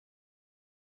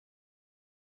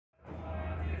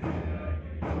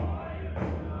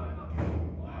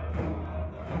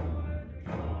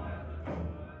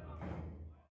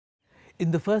In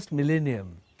the first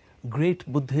millennium,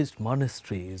 great Buddhist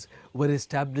monasteries were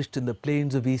established in the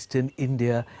plains of eastern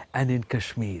India and in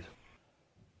Kashmir.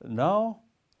 Now,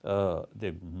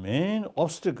 the main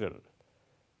obstacle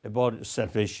about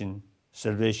salvation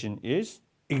is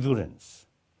ignorance.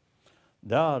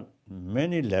 There are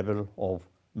many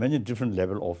different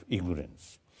levels of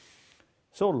ignorance.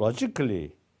 So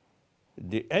logically,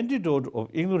 the antidote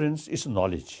of ignorance is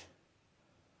knowledge,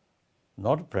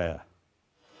 not prayer.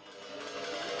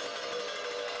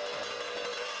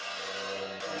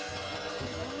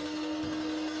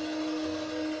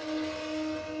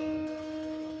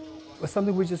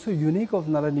 Something which is so unique of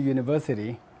Nalanda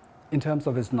University in terms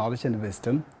of its knowledge and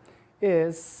wisdom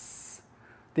is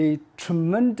the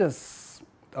tremendous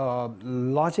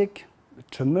logic,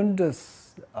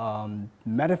 tremendous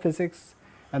metaphysics,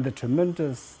 and the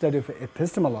tremendous study of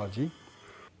epistemology.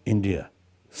 India,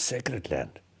 sacred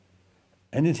land.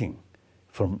 Anything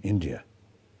from India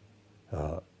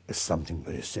is something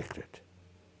very sacred,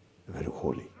 very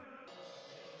holy.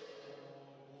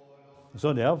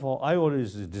 So therefore, I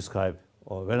always describe,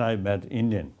 or when I met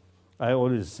Indian, I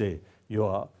always say, you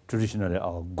are traditionally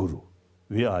our guru.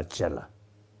 We are Chela.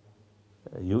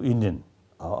 You Indian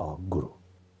are our guru.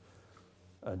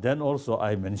 Then also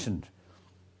I mentioned,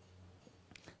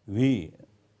 we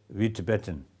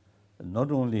Tibetan,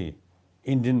 not only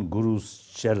Indian gurus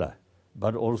Chela,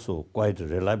 but also quite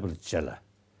reliable Chela.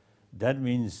 That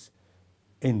means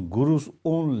in guru's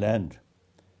own land,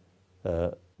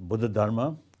 Buddha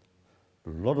Dharma, a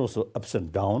lot of ups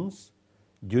and downs.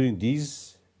 During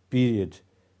this period,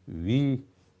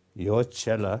 your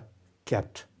Chela,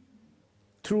 kept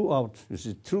throughout, you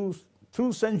see,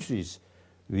 through centuries,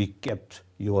 we kept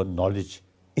your knowledge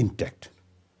intact.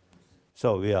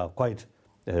 So we are quite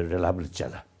a reliable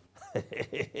Chela.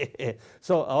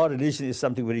 So our relation is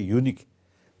something very unique,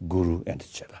 Guru and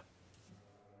Chela.